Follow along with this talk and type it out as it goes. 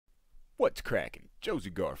What's cracking?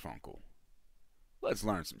 Josie Garfunkle. Let's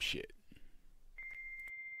learn some shit.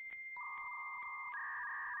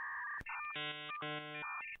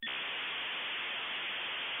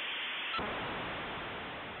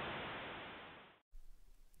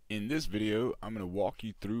 In this video, I'm going to walk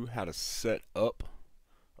you through how to set up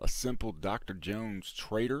a simple Dr.Jones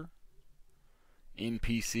Trader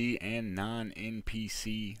NPC and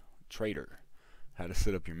non-NPC trader. How to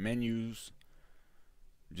set up your menus,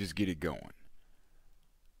 just get it going.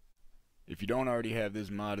 If you don't already have this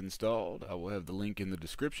mod installed, I will have the link in the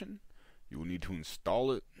description. You will need to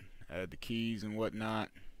install it, add the keys and whatnot,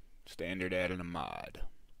 standard adding a mod.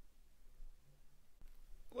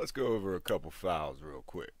 Let's go over a couple files real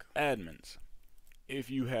quick. Admins. If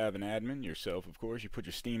you have an admin yourself, of course, you put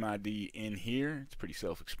your Steam ID in here. It's pretty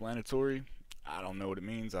self-explanatory. I don't know what it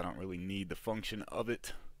means. I don't really need the function of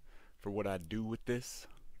it for what I do with this.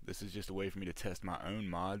 This is just a way for me to test my own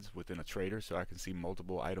mods within a trader so I can see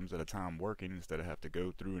multiple items at a time working instead of have to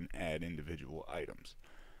go through and add individual items.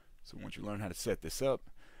 So once you learn how to set this up,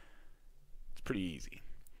 it's pretty easy.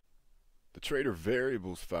 The trader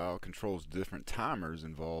variables file controls different timers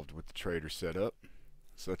involved with the trader setup,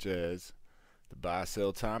 such as the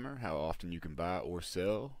buy-sell timer, how often you can buy or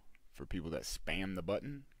sell. For people that spam the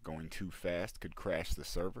button, going too fast could crash the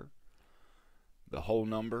server. The whole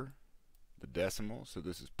number, the decimal, so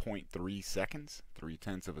this is 0.3 seconds,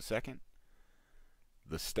 0.3 of a second.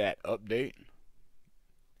 The stat update,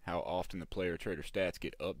 how often the player trader stats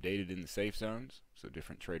get updated in the safe zones, so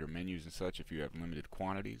different trader menus and such. If you have limited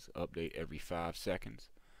quantities, update every 5 seconds.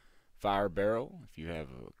 Fire barrel, if you have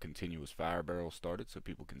a continuous fire barrel started so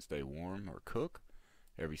people can stay warm or cook,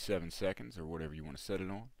 every 7 seconds or whatever you want to set it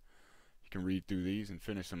on. You can read through these and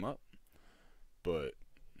finish them up, but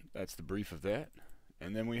that's the brief of that.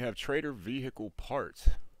 And then we have trader vehicle parts.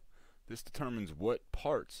 This determines what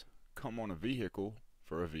parts come on a vehicle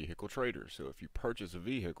for a vehicle trader. So if you purchase a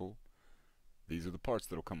vehicle, these are the parts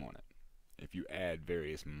that will come on it. If you add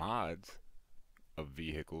various mods of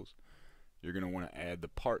vehicles, you're going to want to add the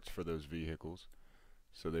parts for those vehicles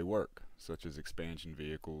so they work, such as expansion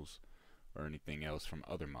vehicles or anything else from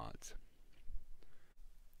other mods.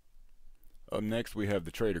 Up next we have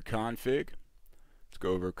the trader config. Let's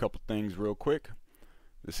go over a couple things real quick.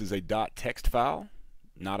 This is a .text file,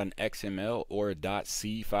 not an XML or a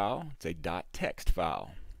 .c file. It's a .text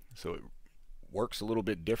file. So it works a little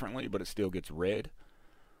bit differently, but it still gets read.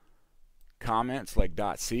 Comments like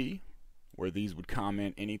 .c, where these would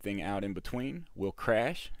comment anything out in between, will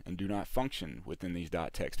crash and do not function within these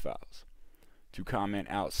 .text files. To comment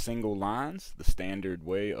out single lines, the standard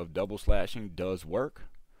way of double slashing does work.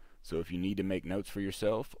 So if you need to make notes for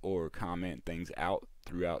yourself or comment things out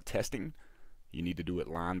throughout testing, you need to do it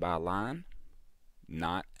line by line,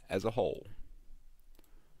 not as a whole.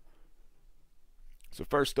 So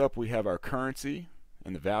first up, we have our currency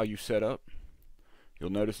and the value set up. You'll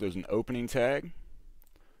notice there's an opening tag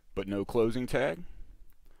but no closing tag.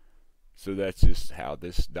 So that's just how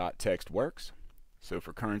this .text works. So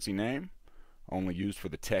for currency name, only used for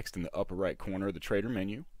the text in the upper right corner of the trader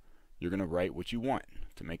menu, you're going to write what you want.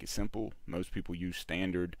 To make it simple, most people use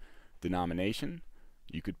standard denomination.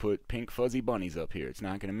 You could put pink fuzzy bunnies up here. It's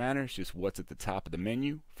not going to matter. It's just what's at the top of the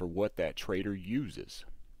menu for what that trader uses.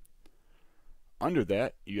 Under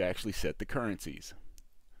that, you actually set the currencies,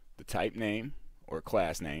 the type name or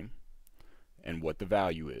class name, and what the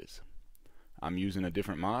value is. I'm using a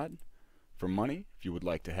different mod for money. If you would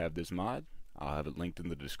like to have this mod, I'll have it linked in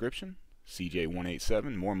the description.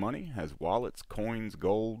 CJ187, more money, has wallets, coins,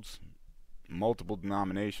 golds, multiple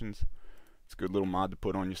denominations. It's a good little mod to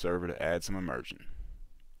put on your server to add some immersion.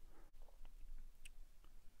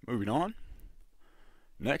 Moving on.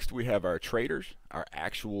 Next we have our traders, our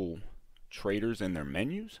actual traders and their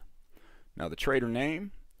menus. Now the trader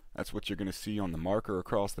name, that's what you're going to see on the marker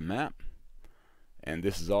across the map. And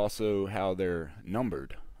this is also how they're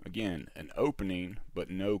numbered. Again, an opening but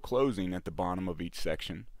no closing at the bottom of each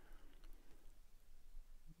section.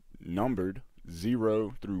 Numbered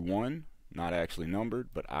 0 through 1, not actually numbered,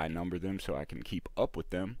 but I number them so I can keep up with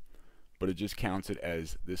them. But it just counts it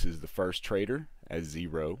as this is the first trader as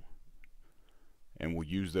 0. And we'll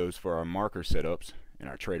use those for our marker setups in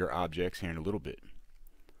our trader objects here in a little bit.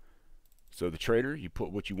 So the trader, you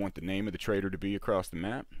put what you want the name of the trader to be across the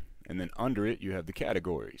map, and then under it you have the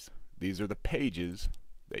categories. These are the pages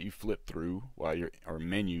that you flip through while you're, or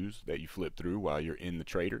menus that you flip through while you're in the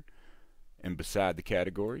trader. And beside the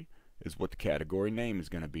category is what the category name is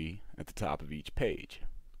going to be at the top of each page.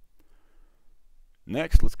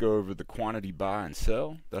 Next, let's go over the quantity buy and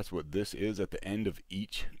sell. That's what this is at the end of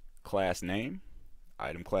each class name,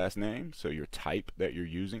 item class name, so your type that you're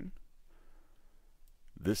using.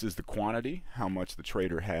 This is the quantity, how much the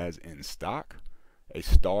trader has in stock. A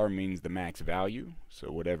star means the max value,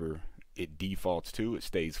 so whatever it defaults to, it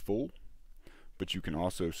stays full. But you can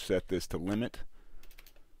also set this to limit,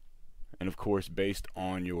 and of course based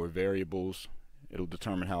on your variables it'll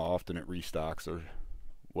determine how often it restocks or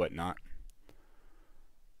whatnot.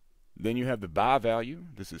 Then you have the buy value.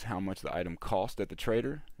 This is how much the item cost at the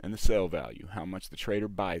trader, and the sell value, how much the trader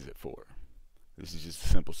buys it for. This is just a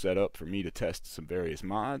simple setup for me to test some various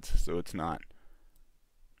mods, so it's not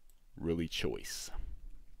really choice.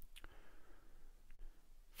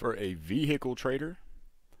 For a vehicle trader,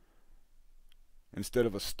 instead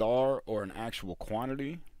of a star or an actual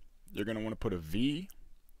quantity, you're going to want to put a V,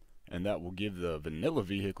 and that will give the vanilla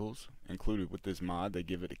vehicles included with this mod, they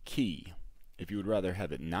give it a key. If you would rather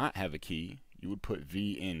have it not have a key, you would put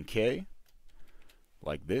VNK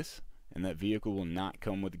like this, and that vehicle will not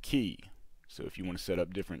come with a key. So if you want to set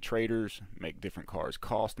up different traders, make different cars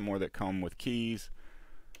cost more that come with keys,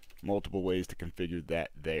 multiple ways to configure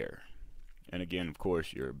that there. And again, of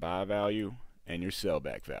course, your buy value and your sell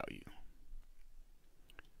back value.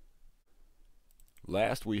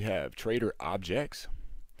 Last, we have trader objects.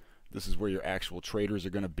 This is where your actual traders are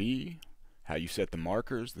going to be, how you set the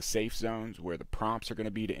markers, the safe zones, where the prompts are going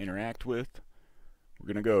to be to interact with. We're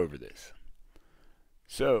going to go over this.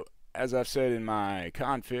 So, as I've said in my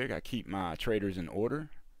config, I keep my traders in order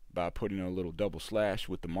by putting a little double slash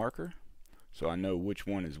with the marker, so I know which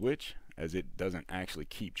one is which, as it doesn't actually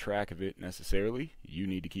keep track of it necessarily. You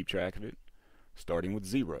need to keep track of it, starting with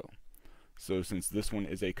 0. So since this one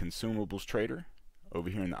is a consumables trader, over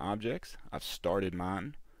here in the objects, I've started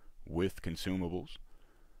mine with consumables,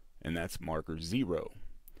 and that's marker 0.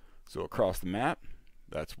 So across the map,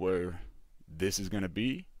 that's where this is going to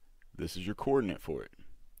be. This is your coordinate for it.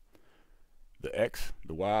 The X,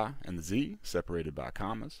 the Y, and the Z separated by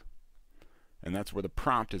commas. And that's where the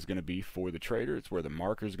prompt is going to be for the trader. It's where the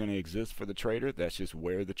marker is going to exist for the trader. That's just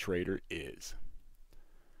where the trader is.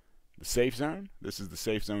 The safe zone, this is the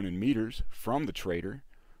safe zone in meters from the trader,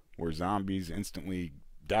 where zombies instantly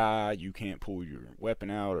die, you can't pull your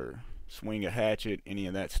weapon out or swing a hatchet, any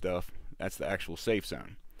of that stuff. That's the actual safe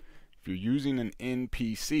zone. If you're using an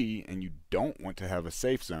NPC and you don't want to have a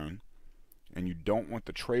safe zone, and you don't want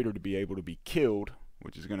the trader to be able to be killed,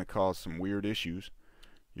 which is going to cause some weird issues,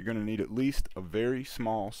 you're going to need at least a very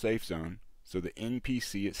small safe zone so the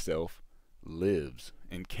NPC itself lives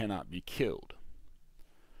and cannot be killed.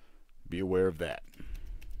 Be aware of that.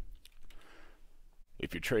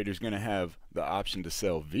 If your trader is going to have the option to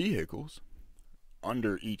sell vehicles,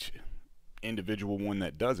 under each individual one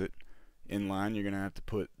that does it, in line you're going to have to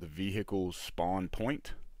put the vehicle's spawn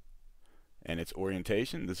point and its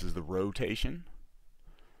orientation. This is the rotation.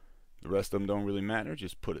 The rest of them don't really matter.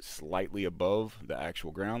 Just put it slightly above the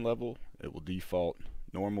actual ground level. It will default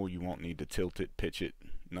normal. You won't need to tilt it, pitch it,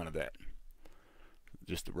 none of that.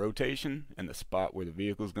 Just the rotation and the spot where the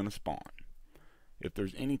vehicle is going to spawn. If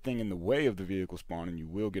there's anything in the way of the vehicle spawning, you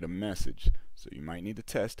will get a message. So you might need to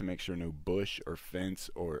test to make sure no bush or fence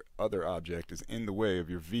or other object is in the way of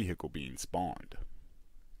your vehicle being spawned.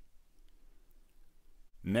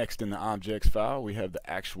 Next in the objects file, we have the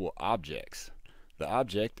actual objects. The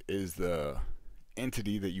object is the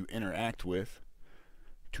entity that you interact with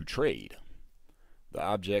to trade. The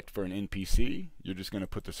object for an NPC, you're just going to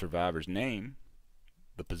put the survivor's name,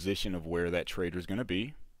 the position of where that trader is going to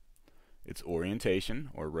be, its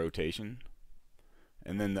orientation or rotation,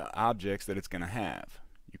 and then the objects that it's going to have.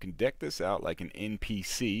 You can deck this out like an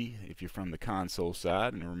NPC if you're from the console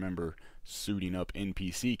side, and remember suiting up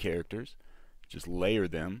NPC characters. Just layer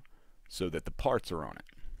them so that the parts are on it.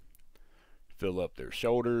 Fill up their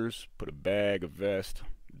shoulders, put a bag, a vest,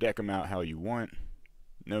 deck them out how you want.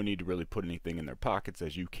 No need to really put anything in their pockets,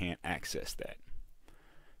 as you can't access that.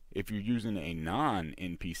 If you're using a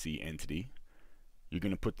non-NPC entity, you're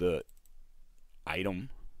going to put the item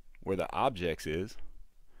where the objects is,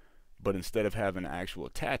 but instead of having actual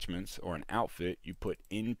attachments or an outfit, you put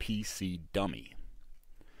NPC dummy.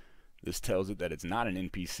 This tells it that it's not an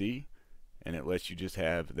NPC, and it lets you just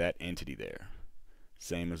have that entity there.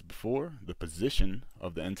 Same as before, the position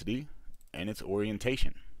of the entity and its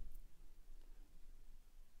orientation.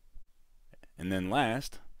 And then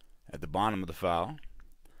last, at the bottom of the file,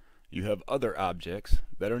 you have other objects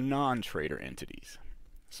that are non-trader entities,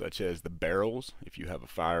 such as the barrels, if you have a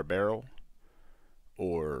fire barrel,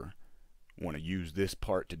 or want to use this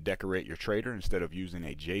part to decorate your trader instead of using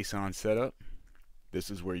a JSON setup. This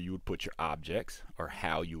is where you would put your objects, or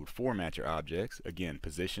how you would format your objects. Again,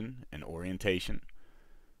 position and orientation,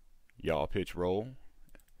 yaw, pitch, roll,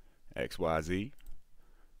 XYZ,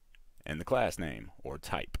 and the class name or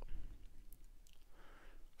type.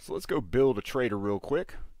 So let's go build a trader real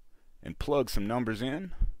quick and plug some numbers in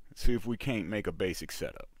and see if we can't make a basic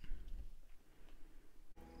setup.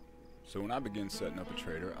 So when I begin setting up a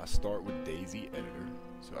trader, I start with DayZ editor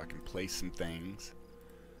so I can place some things.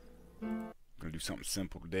 I'm going to do something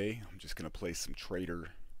simple today. I'm just going to place some trader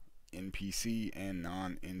NPC and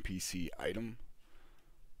non-NPC item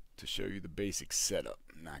to show you the basic setup.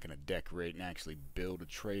 I'm not going to decorate and actually build a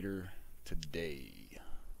trader today.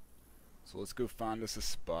 So let's go find us a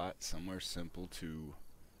spot somewhere simple to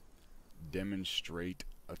demonstrate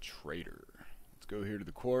a trader. Let's go here to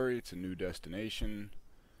the quarry. It's a new destination.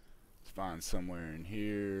 Let's find somewhere in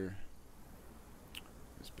here.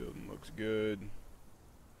 This building looks good.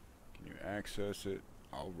 Can you access it?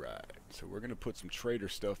 Alright, so we're going to put some trader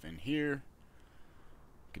stuff in here.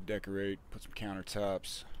 We could decorate, put some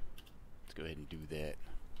countertops. Let's go ahead and do that.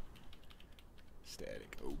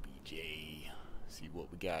 Static OBJ. See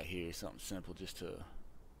what we got here. Something simple just to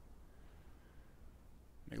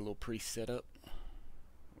make a little pre-setup.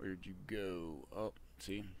 Where'd you go? Oh,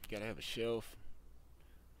 see, gotta have a shelf.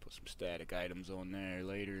 Put some static items on there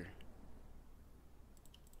later.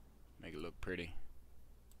 Make it look pretty.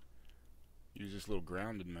 Use this little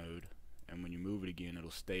grounded mode, and when you move it again,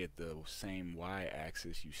 it'll stay at the same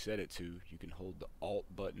y-axis you set it to. You can hold the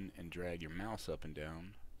Alt button and drag your mouse up and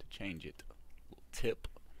down to change it. Little tip.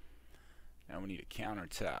 Now we need a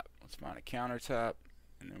countertop. Let's find a countertop,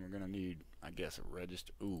 and then we're gonna need, I guess, a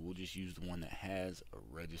register. Ooh, we'll just use the one that has a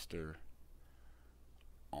register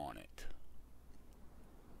on it.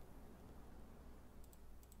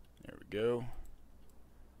 There we go.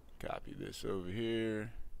 Copy this over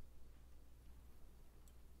here.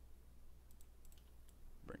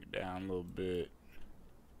 Bring it down a little bit.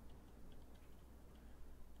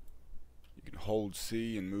 You can hold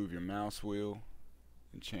C and move your mouse wheel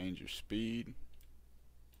and change your speed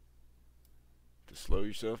to slow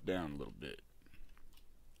yourself down a little bit.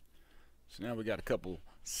 So now we got a couple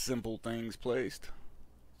simple things placed.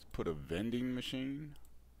 Let's put a vending machine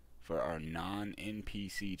for our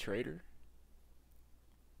non-NPC trader.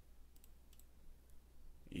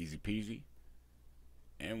 Easy peasy.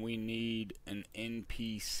 And we need an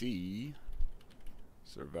NPC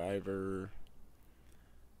survivor.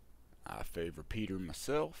 I favor Peter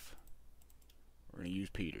myself. We're going to use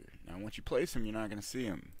Peter. Now once you place him, you're not going to see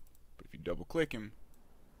him. But if you double click him,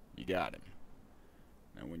 you got him.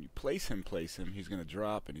 Now when you place him, he's going to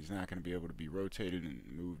drop, and he's not going to be able to be rotated and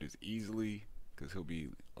moved as easily because he'll be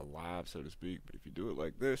alive, so to speak. But if you do it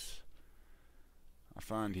like this, I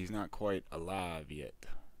find he's not quite alive yet.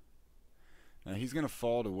 Now he's going to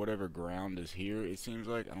fall to whatever ground is here, it seems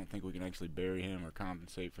like. I don't think we can actually bury him or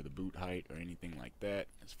compensate for the boot height or anything like that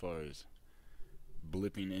as far as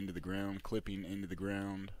blipping into the ground, clipping into the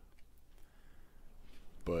ground.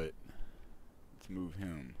 But let's move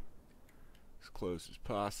him as close as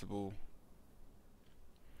possible.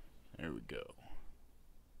 There we go.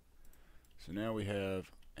 So now we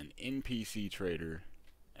have an NPC trader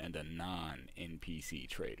and a non-NPC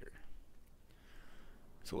trader.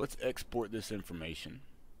 So let's export this information.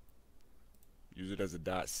 Use it as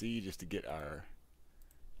a .c just to get our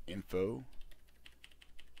info.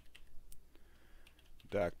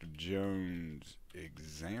 Dr.Jones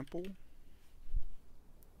example.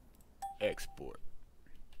 Export.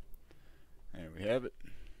 There we have it.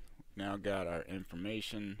 Now got our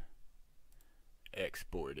information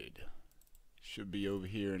exported. Should be over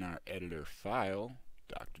here in our editor file.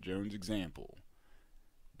 Dr. Jones example.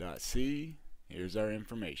 .c. Here's our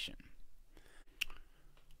information.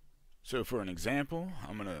 So for an example,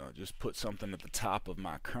 I'm going to just put something at the top of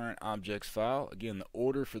my current objects file. Again, the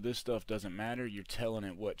order for this stuff doesn't matter. You're telling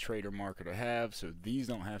it what trader marker to have, so these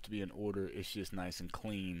don't have to be in order. It's just nice and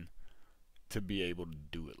clean to be able to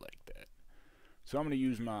do it like that. So I'm going to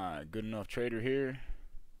use my Good Enough Trader here.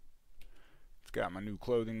 It's got my new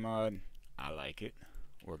clothing mod. I like it.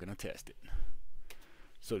 We're going to test it.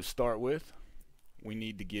 So to start with, we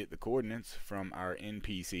need to get the coordinates from our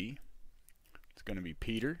NPC. It's going to be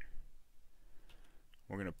Peter.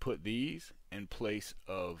 We're going to put these in place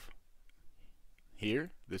of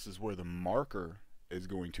here. This is where the marker is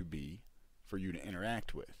going to be for you to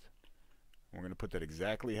interact with. We're going to put that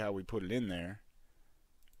exactly how we put it in there,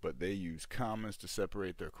 but they use commas to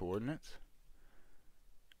separate their coordinates.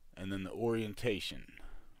 And then the orientation.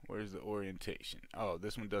 Where's the orientation? Oh,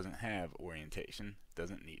 this one doesn't have orientation.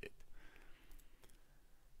 Doesn't need it.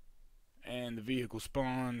 And the vehicle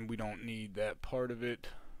spawn, we don't need that part of it.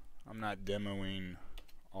 I'm not demoing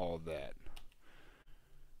all that.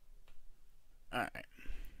 Alright,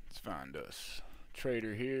 let's find us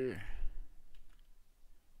trader here.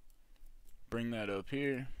 Bring that up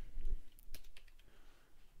here.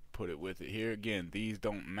 put it with it here. Again, these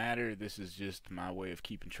don't matter. This is just my way of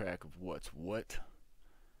keeping track of what's what.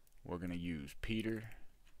 We're going to use Peter.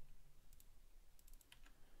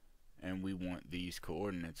 And we want these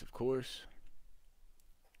coordinates, of course.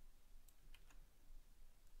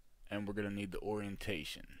 And we're going to need the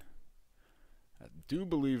orientation. I do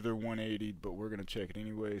believe they're 180, but we're going to check it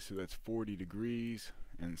anyway. So that's 40 degrees.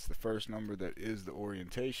 And it's the first number that is the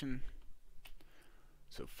orientation.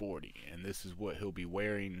 So 40. And this is what he'll be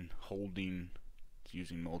wearing, holding. It's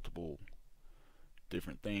using multiple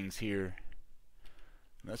different things here.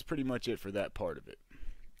 And that's pretty much it for that part of it.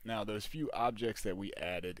 Now those few objects that we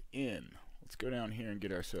added in, let's go down here and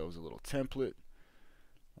get ourselves a little template.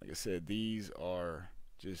 Like I said, these are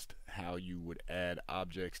just how you would add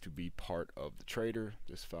objects to be part of the trader.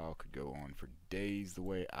 This file could go on for days the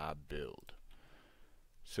way I build.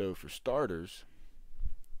 So for starters,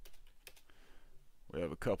 we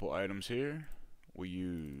have a couple items here. We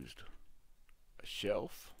used a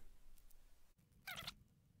shelf.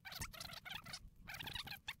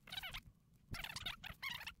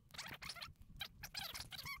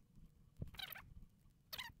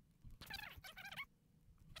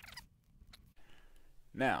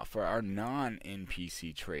 Now, for our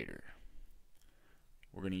non-NPC trader,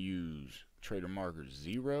 we're going to use trader marker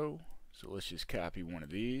 0. So let's just copy one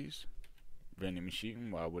of these. Vending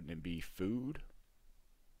machine, why wouldn't it be food?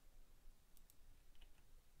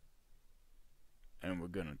 And we're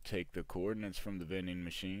going to take the coordinates from the vending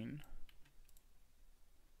machine.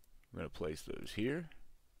 We're going to place those here.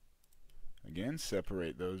 Again,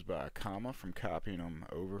 separate those by a comma from copying them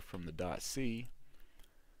over from the .c.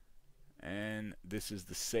 And this is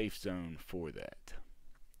the safe zone for that.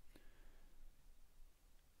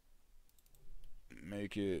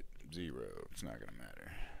 Make it 0. It's not going to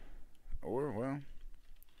matter. Or, well,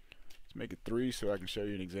 let's make it 3 so I can show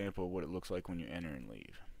you an example of what it looks like when you enter and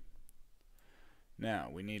leave. Now,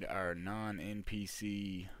 we need our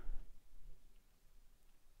non-NPC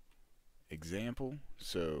example.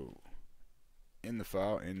 So, in the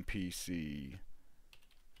file, NPC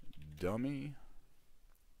dummy.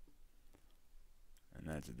 And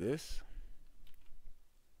that's this.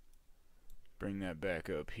 Bring that back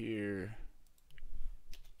up here.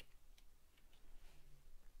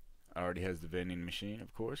 Already has the vending machine,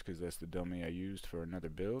 of course, because that's the dummy I used for another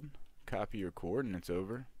build. Copy your coordinates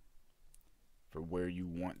over for where you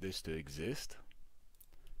want this to exist.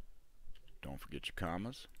 Don't forget your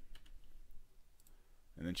commas.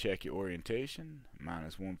 And then check your orientation.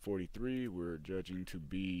 Minus 143, we're judging to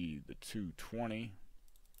be the 220.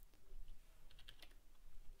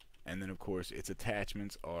 And then of course its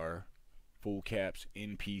attachments are full caps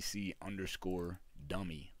NPC underscore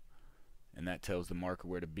dummy. And that tells the marker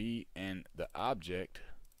where to be, and the object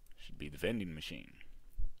should be the vending machine.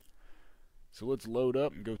 So let's load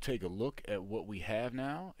up and go take a look at what we have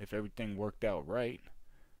now, if everything worked out right.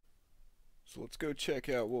 So let's go check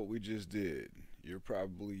out what we just did. You're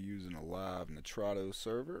probably using a live Nitrado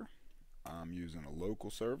server. I'm using a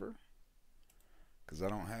local server, because I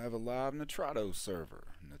don't have a live Nitrado server.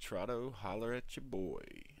 Nitrado, holler at your boy.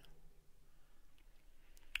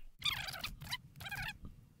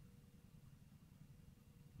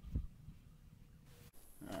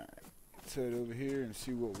 Alright, let's head over here and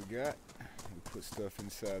see what we got. We put stuff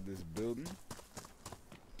inside this building.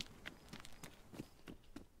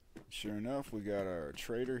 Sure enough, we got our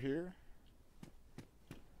trader here.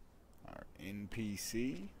 Our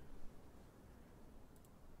NPC.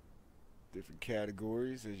 Different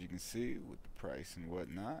categories, as you can see, with the price and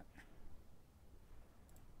whatnot.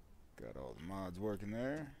 Got all the mods working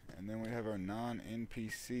there. And then we have our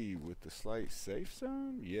non-NPC with the slight safe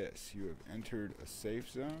zone. Yes, you have entered a safe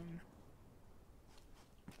zone.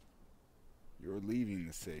 You're leaving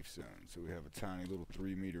the safe zone. So we have a tiny little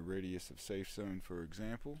 3-meter radius of safe zone, for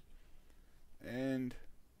example. And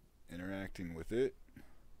interacting with it.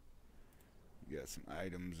 You got some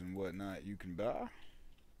items and whatnot you can buy.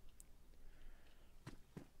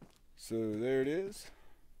 So there it is.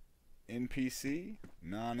 NPC,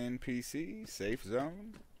 non-NPC, safe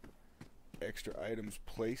zone, extra items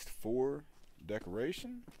placed for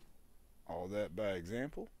decoration, all that by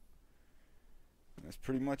example. And that's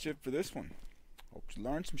pretty much it for this one. Hope you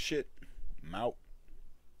learned some shit. I'm out.